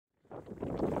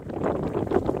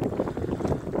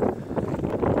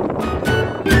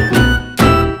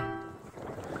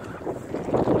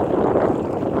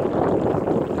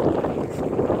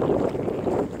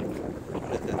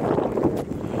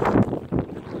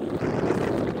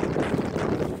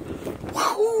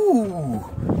Woo!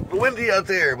 Windy out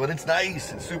there, but it's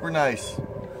nice. It's super nice.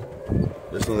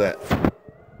 Listen to that.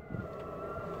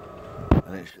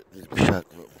 Shut.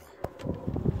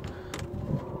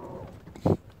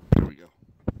 There we go.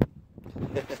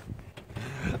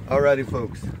 Alrighty,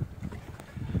 folks.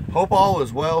 Hope all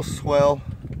is well, swell,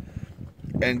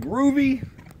 and groovy.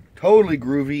 Totally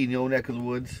groovy in the old neck of the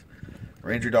woods.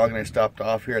 Ranger Dog and I stopped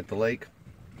off here at the lake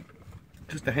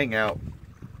just to hang out.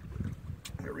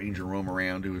 Let Ranger roam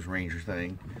around, do his ranger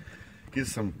thing. Get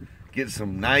some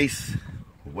nice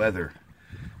weather.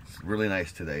 It's really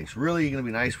nice today. It's really going to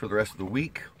be nice for the rest of the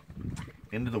week,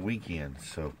 into the weekend.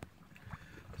 So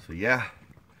yeah,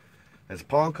 that's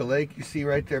Ponca Lake you see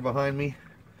right there behind me.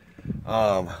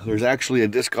 There's actually a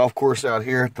disc golf course out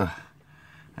here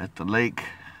at the lake.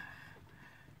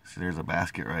 See, there's a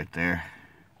basket right there.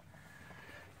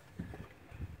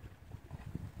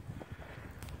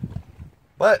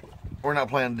 But we're not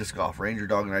playing disc golf. Ranger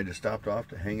Dog and I just stopped off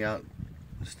to hang out,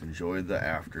 just enjoy the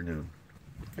afternoon.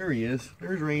 There he is.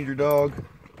 There's Ranger Dog.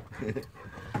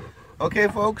 Okay,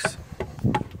 folks.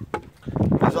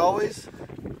 As always,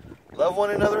 love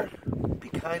one another. Be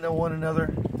kind to one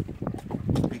another.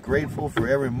 Be grateful for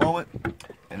every moment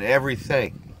and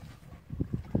everything.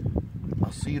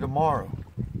 I'll see you tomorrow.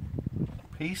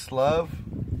 Peace, love,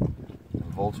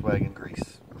 and Volkswagen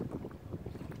grease.